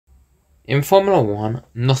In Formula 1,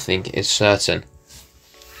 nothing is certain,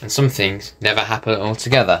 and some things never happen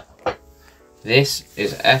altogether. This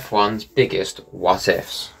is F1's biggest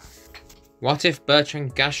what-ifs. What if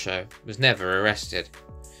Bertrand Gachot was never arrested?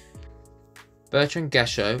 Bertrand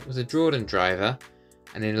Gachot was a Jordan driver,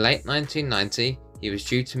 and in late 1990 he was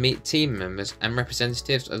due to meet team members and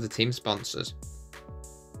representatives of the team sponsors.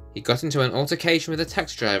 He got into an altercation with a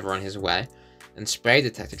taxi driver on his way and sprayed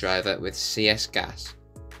the taxi driver with CS gas.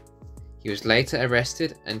 He was later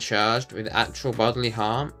arrested and charged with actual bodily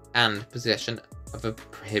harm and possession of a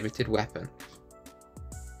prohibited weapon.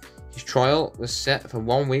 His trial was set for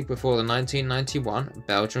 1 week before the 1991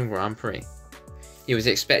 Belgian Grand Prix. He was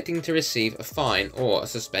expecting to receive a fine or a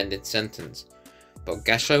suspended sentence, but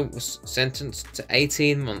Gachot was sentenced to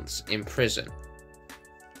 18 months in prison.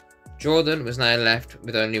 Jordan was now left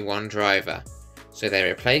with only one driver, so they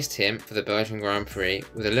replaced him for the Belgian Grand Prix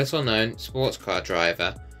with a little-known sports car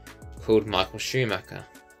driver called Michael Schumacher.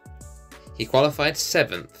 He qualified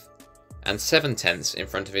 7th and 7/10ths in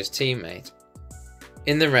front of his teammate.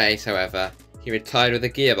 In the race, however, he retired with a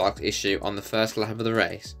gearbox issue on the first lap of the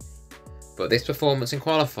race, but this performance in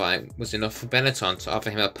qualifying was enough for Benetton to offer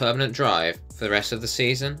him a permanent drive for the rest of the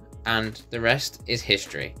season, and the rest is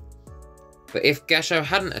history. But if Gachot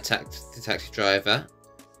hadn't attacked the taxi driver,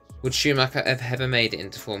 would Schumacher have ever made it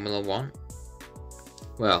into Formula 1?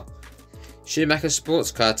 Well, Schumacher's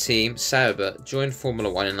sports car team, Sauber, joined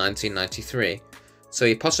Formula 1 in 1993, so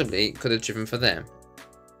he possibly could have driven for them.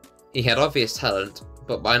 He had obvious talent,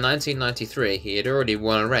 but by 1993 he had already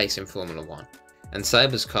won a race in Formula 1, and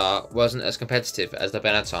Sauber's car wasn't as competitive as the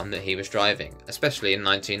Benetton that he was driving, especially in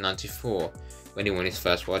 1994 when he won his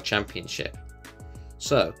first World Championship.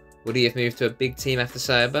 So, would he have moved to a big team after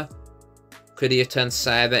Sauber? Could he have turned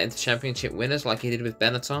Sauber into championship winners like he did with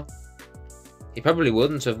Benetton? He probably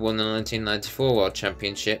wouldn't have won the 1994 World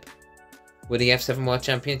Championship. Would he have 7 World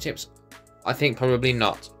Championships? I think probably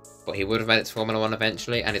not, but he would have made it to Formula 1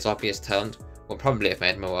 eventually, and his obvious talent would probably have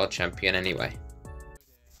made him a world champion anyway.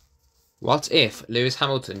 What if Lewis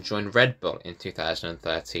Hamilton joined Red Bull in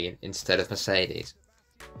 2013 instead of Mercedes?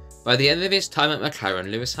 By the end of his time at McLaren,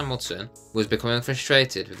 Lewis Hamilton was becoming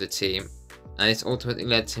frustrated with the team, and this ultimately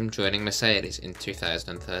led to him joining Mercedes in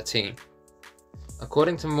 2013.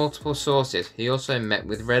 According to multiple sources, he also met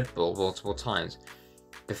with Red Bull multiple times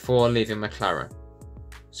before leaving McLaren.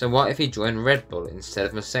 So what if he joined Red Bull instead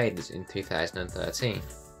of Mercedes in 2013?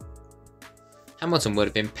 Hamilton would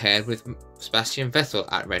have been paired with Sebastian Vettel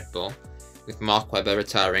at Red Bull, with Mark Webber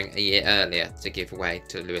retiring a year earlier to give way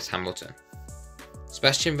to Lewis Hamilton.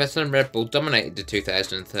 Sebastian Vettel and Red Bull dominated the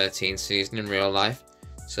 2013 season in real life,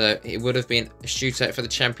 so it would have been a shootout for the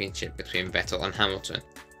championship between Vettel and Hamilton.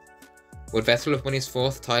 Would Vettel have won his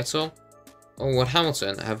 4th title, or would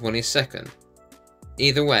Hamilton have won his 2nd?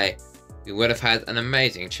 Either way, we would have had an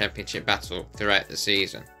amazing championship battle throughout the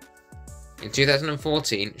season. In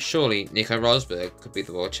 2014, surely Nico Rosberg could be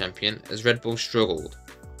the world champion as Red Bull struggled.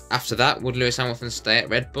 After that, would Lewis Hamilton stay at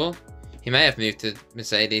Red Bull? He may have moved to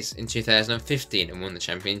Mercedes in 2015 and won the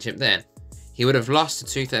championship then. He would have lost the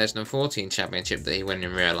 2014 championship that he won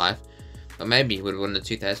in real life, but maybe he would have won the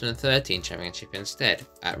 2013 championship instead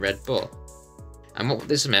at Red Bull. And what would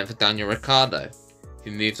this have meant for Daniel Ricciardo,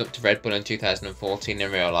 who moved up to Red Bull in 2014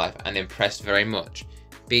 in real life and impressed very much,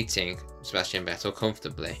 beating Sebastian Vettel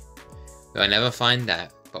comfortably? We'll never find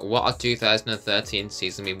out, but what a 2013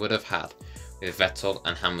 season we would have had, with Vettel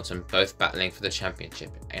and Hamilton both battling for the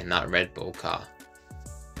championship in that Red Bull car.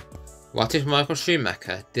 What if Michael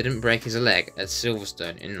Schumacher didn't break his leg at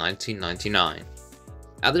Silverstone in 1999?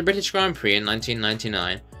 At the British Grand Prix in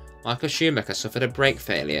 1999, Michael Schumacher suffered a brake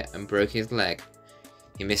failure and broke his leg.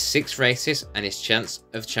 He missed 6 races and his chance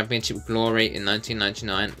of championship glory in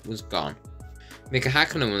 1999 was gone. Mika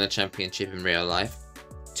Hakkinen won the championship in real life,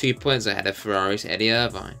 2 points ahead of Ferrari's Eddie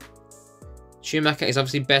Irvine. Schumacher is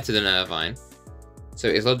obviously better than Irvine, so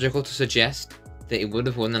it is logical to suggest that he would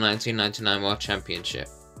have won the 1999 World Championship.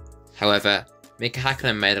 However, Mika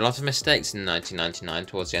Hakkinen made a lot of mistakes in 1999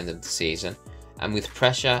 towards the end of the season, and with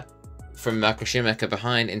pressure from Michael Schumacher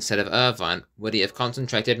behind instead of Irvine, would he have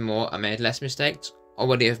concentrated more and made less mistakes, or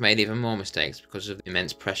would he have made even more mistakes because of the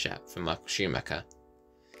immense pressure from Michael Schumacher?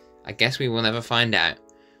 I guess we will never find out,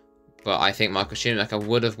 but I think Michael Schumacher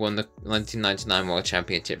would have won the 1999 World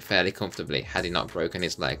Championship fairly comfortably had he not broken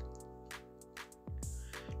his leg.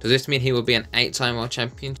 Does this mean he will be an 8-time World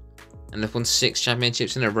Champion and have won 6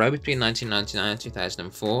 championships in a row between 1999 and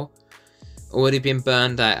 2004? Or would he have been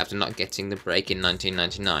burned out after not getting the break in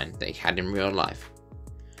 1999 that he had in real life?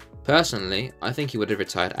 Personally, I think he would have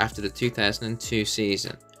retired after the 2002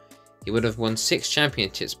 season. He would have won 6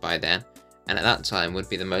 championships by then, and at that time would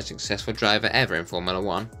be the most successful driver ever in Formula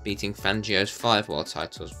 1, beating Fangio's 5 world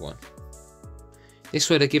titles won. This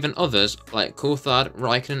would have given others like Coulthard,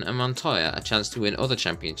 Raikkonen and Montoya a chance to win other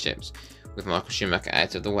championships, with Michael Schumacher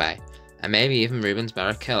out of the way, and maybe even Rubens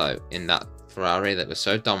Barrichello in that Ferrari that was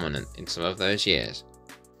so dominant in some of those years.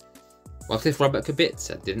 What if Robert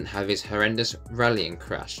Kubica didn't have his horrendous rallying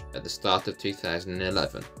crash at the start of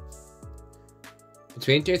 2011?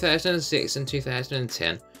 Between 2006 and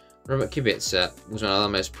 2010, Robert Kubica was one of the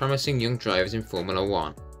most promising young drivers in Formula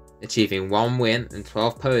 1, achieving 1 win and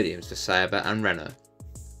 12 podiums for Sauber and Renault.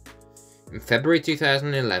 In February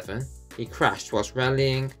 2011, he crashed whilst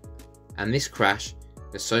rallying, and this crash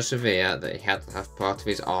was so severe that he had to have part of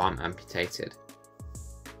his arm amputated.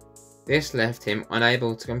 This left him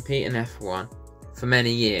unable to compete in F1 for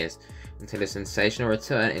many years until his sensational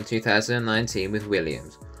return in 2019 with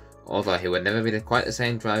Williams, although he would never be quite the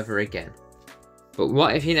same driver again. But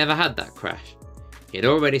what if he never had that crash? He had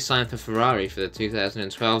already signed for Ferrari for the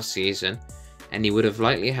 2012 season, and he would have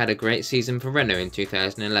likely had a great season for Renault in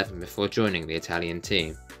 2011 before joining the Italian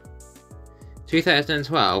team.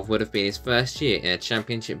 2012 would have been his first year in a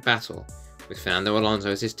championship battle, with Fernando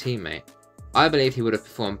Alonso as his teammate. I believe he would have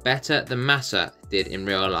performed better than Massa did in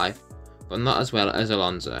real life, but not as well as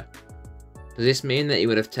Alonso. Does this mean that he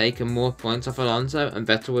would have taken more points off Alonso and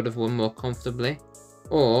Vettel would have won more comfortably?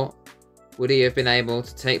 Or would he have been able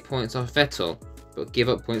to take points off Vettel, but give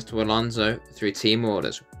up points to Alonso through team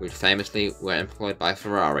orders, which famously were employed by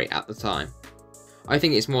Ferrari at the time? I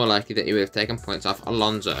think it's more likely that he would have taken points off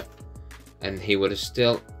Alonso, and he would have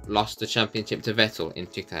still lost the championship to Vettel in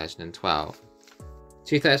 2012.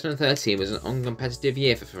 2013 was an uncompetitive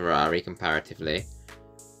year for Ferrari comparatively,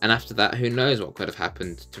 and after that who knows what could have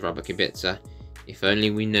happened to Robert Kubica if only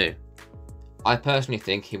we knew. I personally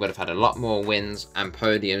think he would have had a lot more wins and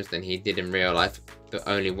podiums than he did in real life, but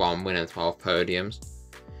only 1 win and 12 podiums.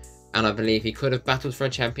 And I believe he could have battled for a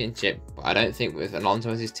championship, but I don't think with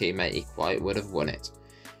Alonso as his teammate he quite would have won it.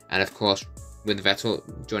 And of course, with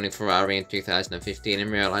Vettel joining Ferrari in 2015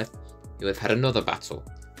 in real life, he would have had another battle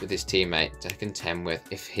with his teammate to contend with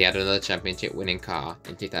if he had another championship winning car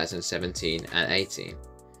in 2017 and 18.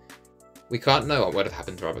 We can't know what would have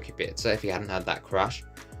happened to Robert Kubica if he hadn't had that crash,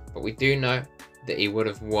 but we do know that he would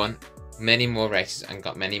have won many more races and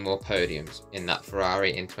got many more podiums in that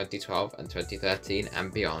Ferrari in 2012 and 2013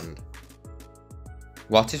 and beyond.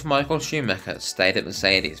 What if Michael Schumacher stayed at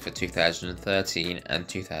Mercedes for 2013 and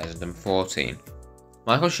 2014?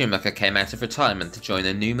 Michael Schumacher came out of retirement to join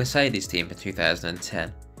a new Mercedes team for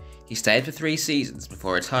 2010. He stayed for 3 seasons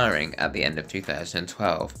before retiring at the end of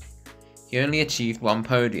 2012. He only achieved 1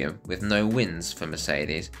 podium with no wins for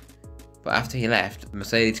Mercedes, but after he left, the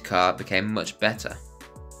Mercedes car became much better.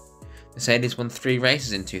 Mercedes won 3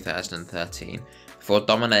 races in 2013 before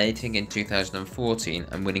dominating in 2014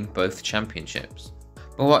 and winning both championships.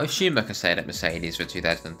 But what if Schumacher stayed at Mercedes for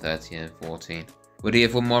 2013 and 14? Would he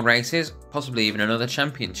have won more races, possibly even another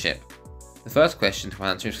championship? The first question to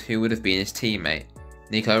answer is who would have been his teammate,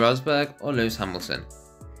 Nico Rosberg or Lewis Hamilton?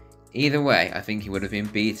 Either way, I think he would have been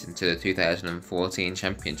beaten to the 2014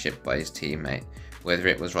 championship by his teammate, whether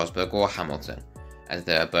it was Rosberg or Hamilton, as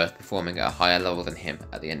they are both performing at a higher level than him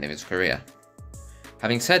at the end of his career.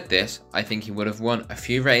 Having said this, I think he would have won a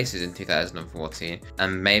few races in 2014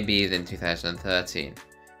 and maybe even 2013,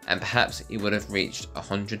 and perhaps he would have reached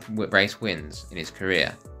 100 race wins in his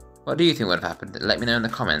career. What do you think would have happened? Let me know in the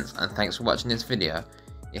comments, and thanks for watching this video.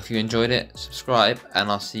 If you enjoyed it, subscribe and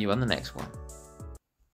I'll see you on the next one.